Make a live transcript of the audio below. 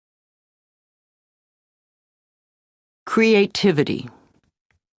Creativity.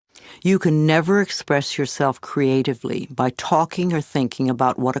 You can never express yourself creatively by talking or thinking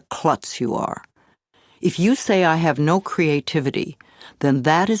about what a klutz you are. If you say, "I have no creativity," then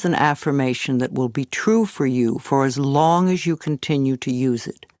that is an affirmation that will be true for you for as long as you continue to use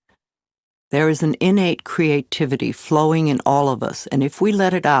it. There is an innate creativity flowing in all of us, and if we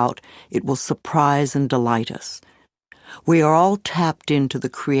let it out, it will surprise and delight us. We are all tapped into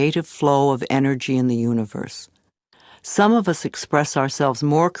the creative flow of energy in the universe. Some of us express ourselves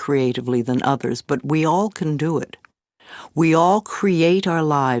more creatively than others, but we all can do it. We all create our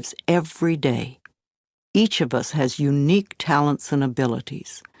lives every day. Each of us has unique talents and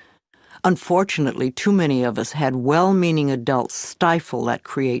abilities. Unfortunately, too many of us had well-meaning adults stifle that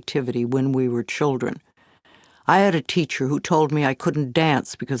creativity when we were children. I had a teacher who told me I couldn't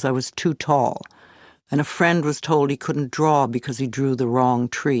dance because I was too tall, and a friend was told he couldn't draw because he drew the wrong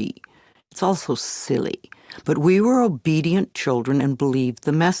tree. It's all so silly. But we were obedient children and believed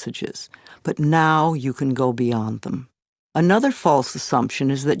the messages. But now you can go beyond them. Another false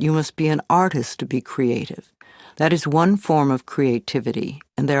assumption is that you must be an artist to be creative. That is one form of creativity,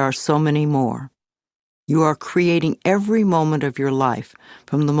 and there are so many more. You are creating every moment of your life,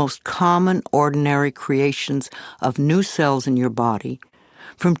 from the most common, ordinary creations of new cells in your body,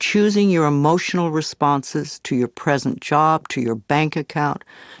 from choosing your emotional responses to your present job, to your bank account,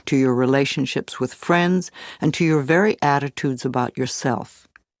 to your relationships with friends, and to your very attitudes about yourself.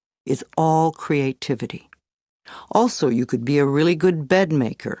 It's all creativity. Also, you could be a really good bed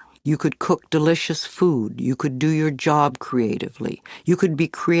maker. You could cook delicious food. You could do your job creatively. You could be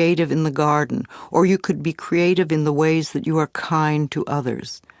creative in the garden, or you could be creative in the ways that you are kind to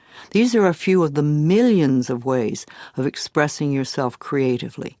others. These are a few of the millions of ways of expressing yourself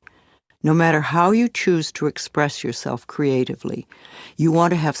creatively. No matter how you choose to express yourself creatively, you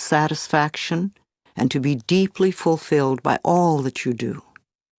want to have satisfaction and to be deeply fulfilled by all that you do.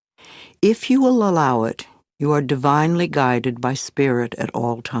 If you will allow it, you are divinely guided by Spirit at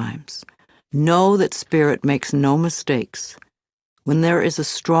all times. Know that Spirit makes no mistakes. When there is a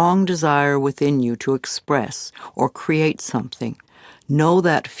strong desire within you to express or create something, know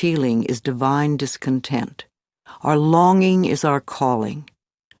that feeling is divine discontent. Our longing is our calling.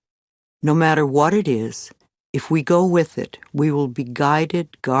 No matter what it is, if we go with it, we will be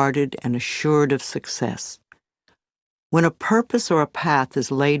guided, guarded, and assured of success. When a purpose or a path is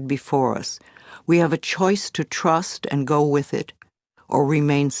laid before us, we have a choice to trust and go with it, or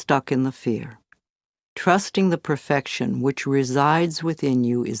remain stuck in the fear. Trusting the perfection which resides within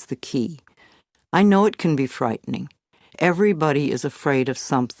you is the key. I know it can be frightening. Everybody is afraid of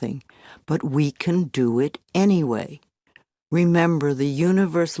something, but we can do it anyway. Remember, the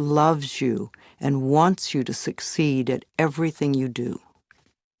universe loves you and wants you to succeed at everything you do.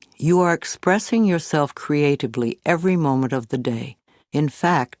 You are expressing yourself creatively every moment of the day. In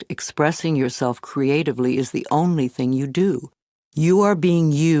fact, expressing yourself creatively is the only thing you do. You are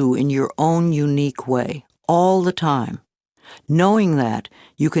being you in your own unique way, all the time. Knowing that,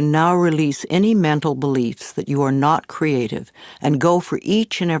 you can now release any mental beliefs that you are not creative and go for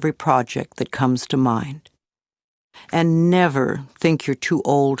each and every project that comes to mind. And never think you're too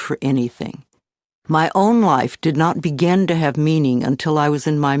old for anything. My own life did not begin to have meaning until I was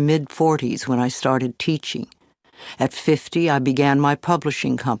in my mid-40s when I started teaching. At 50, I began my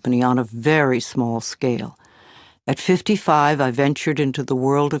publishing company on a very small scale. At 55, I ventured into the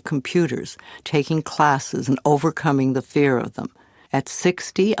world of computers, taking classes and overcoming the fear of them. At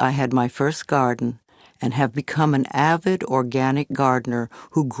 60, I had my first garden and have become an avid organic gardener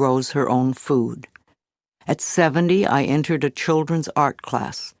who grows her own food. At 70, I entered a children's art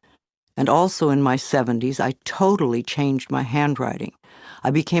class. And also in my 70s, I totally changed my handwriting. I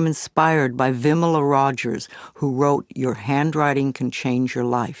became inspired by Vimala Rogers, who wrote, "Your handwriting can change your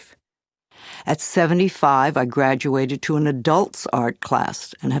life." At 75, I graduated to an adults art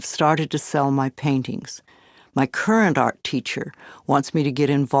class and have started to sell my paintings. My current art teacher wants me to get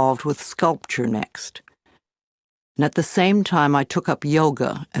involved with sculpture next. And at the same time, I took up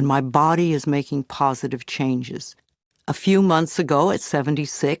yoga, and my body is making positive changes. A few months ago, at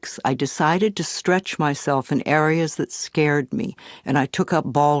 76, I decided to stretch myself in areas that scared me, and I took up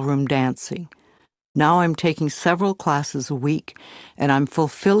ballroom dancing. Now I'm taking several classes a week, and I'm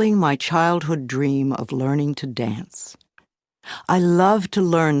fulfilling my childhood dream of learning to dance. I love to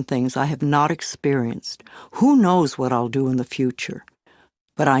learn things I have not experienced. Who knows what I'll do in the future?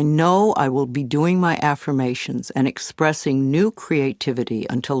 But I know I will be doing my affirmations and expressing new creativity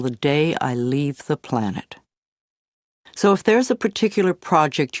until the day I leave the planet. So if there's a particular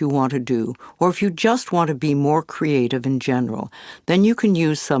project you want to do, or if you just want to be more creative in general, then you can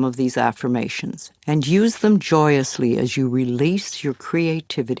use some of these affirmations and use them joyously as you release your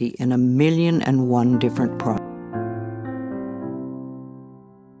creativity in 1,000,001 different projects.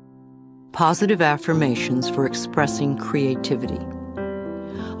 Positive affirmations for expressing creativity.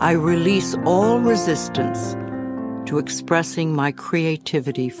 I release all resistance to expressing my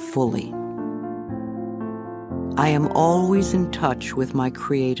creativity fully. I am always in touch with my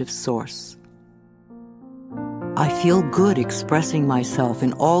creative source. I feel good expressing myself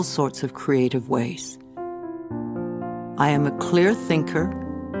in all sorts of creative ways. I am a clear thinker,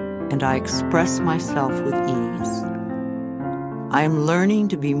 and I express myself with ease. I am learning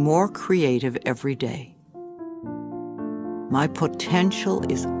to be more creative every day. My potential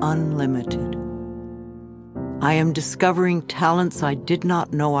is unlimited. I am discovering talents I did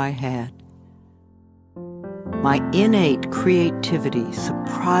not know I had. My innate creativity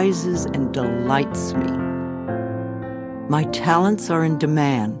surprises and delights me. My talents are in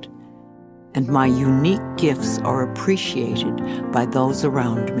demand, and my unique gifts are appreciated by those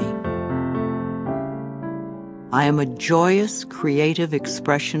around me. I am a joyous, creative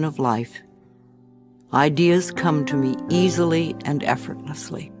expression of life. Ideas come to me easily and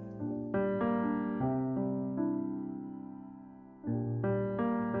effortlessly.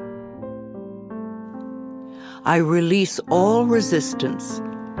 I release all resistance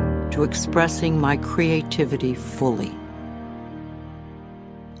to expressing my creativity fully.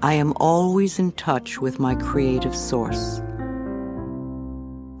 I am always in touch with my creative source.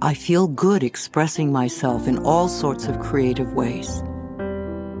 I feel good expressing myself in all sorts of creative ways.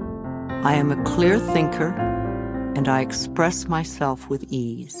 I am a clear thinker, and I express myself with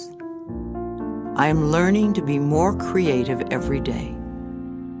ease. I am learning to be more creative every day.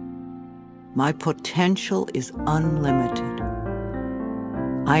 My potential is unlimited.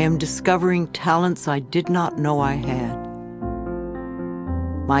 I am discovering talents I did not know I had.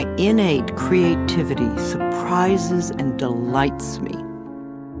 My innate creativity surprises and delights me.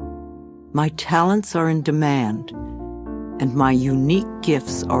 My talents are in demand, and my unique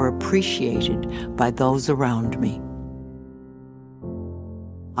gifts are appreciated by those around me.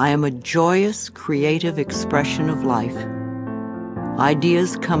 I am a joyous, creative expression of life.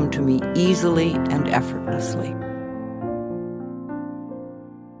 Ideas come to me easily and effortlessly.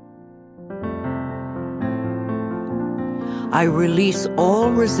 I release all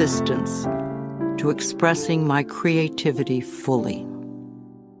resistance to expressing my creativity fully.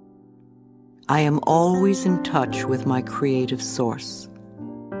 I am always in touch with my creative source.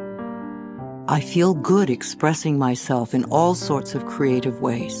 I feel good expressing myself in all sorts of creative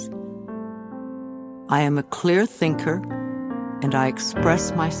ways. I am a clear thinker, and I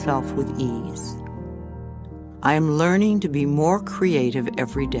express myself with ease. I am learning to be more creative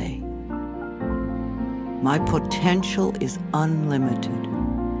every day. My potential is unlimited.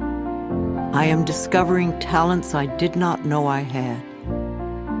 I am discovering talents I did not know I had.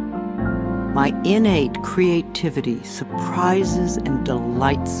 My innate creativity surprises and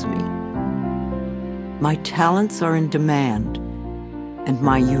delights me. My talents are in demand, and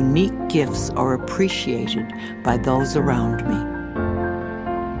my unique gifts are appreciated by those around me.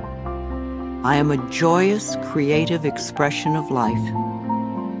 I am a joyous, creative expression of life.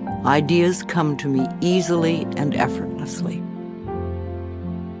 Ideas come to me easily and effortlessly.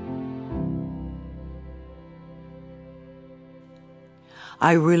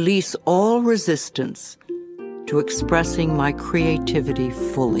 I release all resistance to expressing my creativity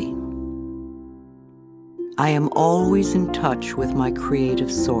fully. I am always in touch with my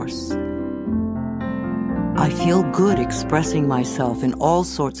creative source. I feel good expressing myself in all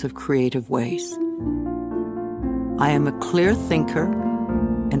sorts of creative ways. I am a clear thinker,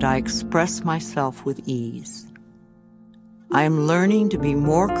 and I express myself with ease. I am learning to be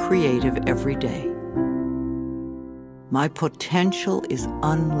more creative every day. My potential is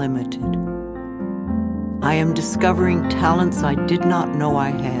unlimited. I am discovering talents I did not know I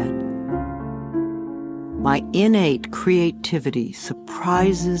had. My innate creativity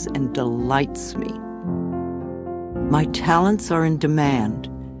surprises and delights me. My talents are in demand,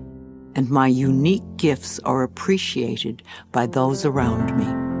 and my unique gifts are appreciated by those around me.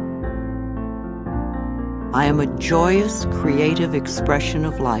 I am a joyous, creative expression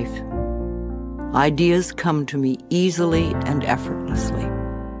of life. Ideas come to me easily and effortlessly.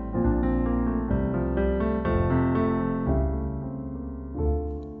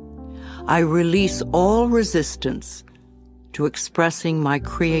 I release all resistance to expressing my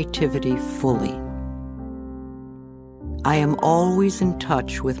creativity fully. I am always in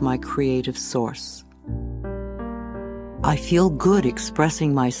touch with my creative source. I feel good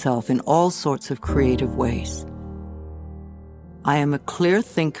expressing myself in all sorts of creative ways. I am a clear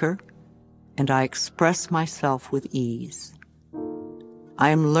thinker, and I express myself with ease. I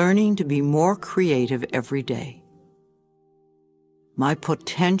am learning to be more creative every day. My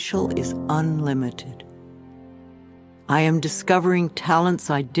potential is unlimited. I am discovering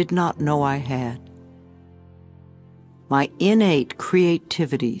talents I did not know I had. My innate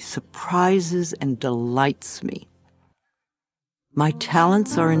creativity surprises and delights me. My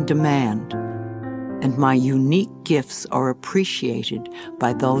talents are in demand, and my unique gifts are appreciated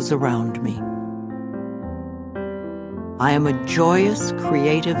by those around me. I am a joyous,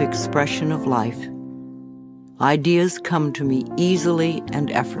 creative expression of life. Ideas come to me easily and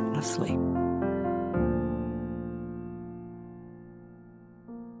effortlessly.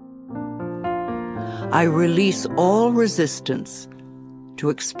 I release all resistance to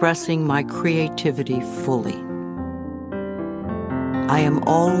expressing my creativity fully. I am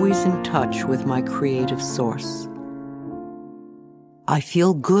always in touch with my creative source. I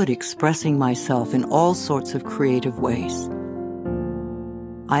feel good expressing myself in all sorts of creative ways.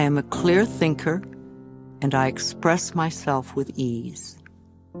 I am a clear thinker, and I express myself with ease.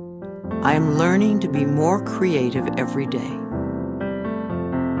 I am learning to be more creative every day.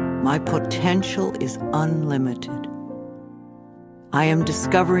 My potential is unlimited. I am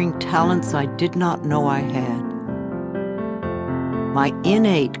discovering talents I did not know I had. My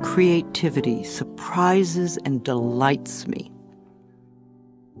innate creativity surprises and delights me.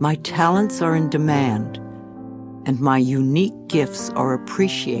 My talents are in demand, and my unique gifts are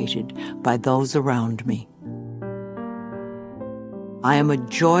appreciated by those around me. I am a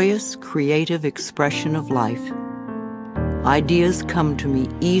joyous, creative expression of life. Ideas come to me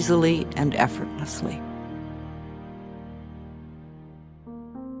easily and effortlessly.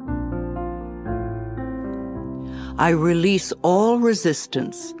 I release all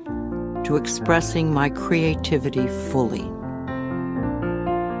resistance to expressing my creativity fully.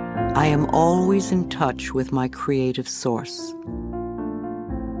 I am always in touch with my creative source.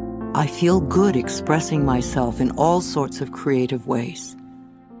 I feel good expressing myself in all sorts of creative ways.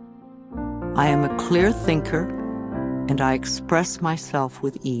 I am a clear thinker, and I express myself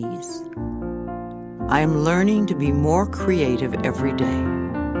with ease. I am learning to be more creative every day.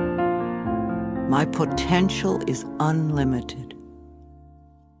 My potential is unlimited.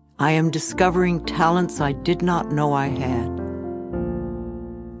 I am discovering talents I did not know I had.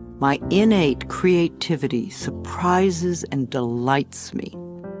 My innate creativity surprises and delights me.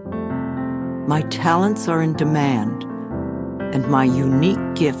 My talents are in demand, and my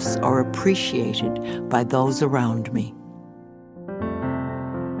unique gifts are appreciated by those around me.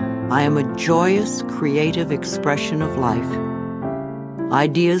 I am a joyous, creative expression of life.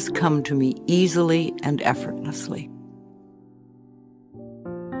 Ideas come to me easily and effortlessly.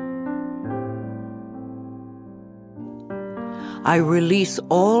 I release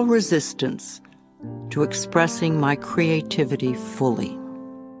all resistance to expressing my creativity fully.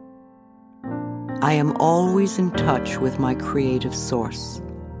 I am always in touch with my creative source.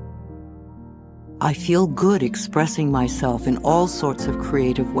 I feel good expressing myself in all sorts of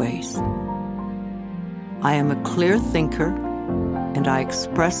creative ways. I am a clear thinker, and I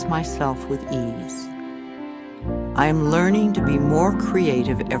express myself with ease. I am learning to be more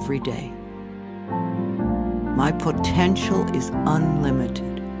creative every day. My potential is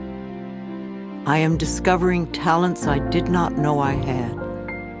unlimited. I am discovering talents I did not know I had.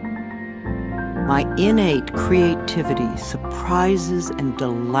 My innate creativity surprises and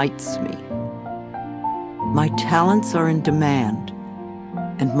delights me. My talents are in demand,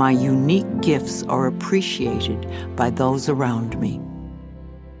 and my unique gifts are appreciated by those around me.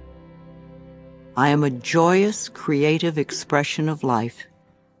 I am a joyous, creative expression of life.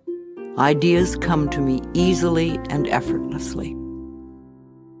 Ideas come to me easily and effortlessly.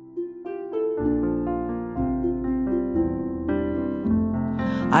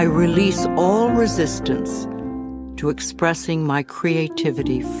 I release all resistance to expressing my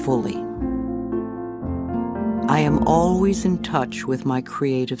creativity fully. I am always in touch with my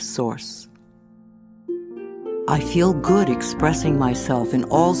creative source. I feel good expressing myself in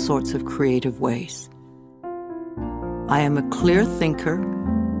all sorts of creative ways. I am a clear thinker,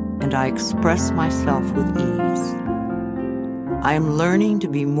 and I express myself with ease. I am learning to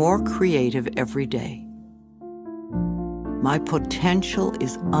be more creative every day. My potential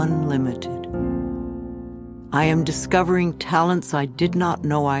is unlimited. I am discovering talents I did not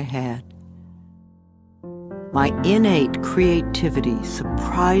know I had. My innate creativity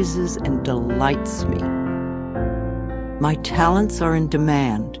surprises and delights me. My talents are in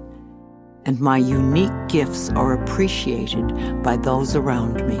demand, and my unique gifts are appreciated by those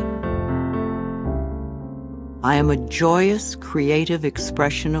around me. I am a joyous, creative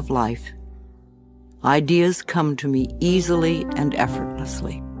expression of life. Ideas come to me easily and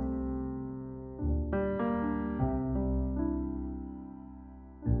effortlessly.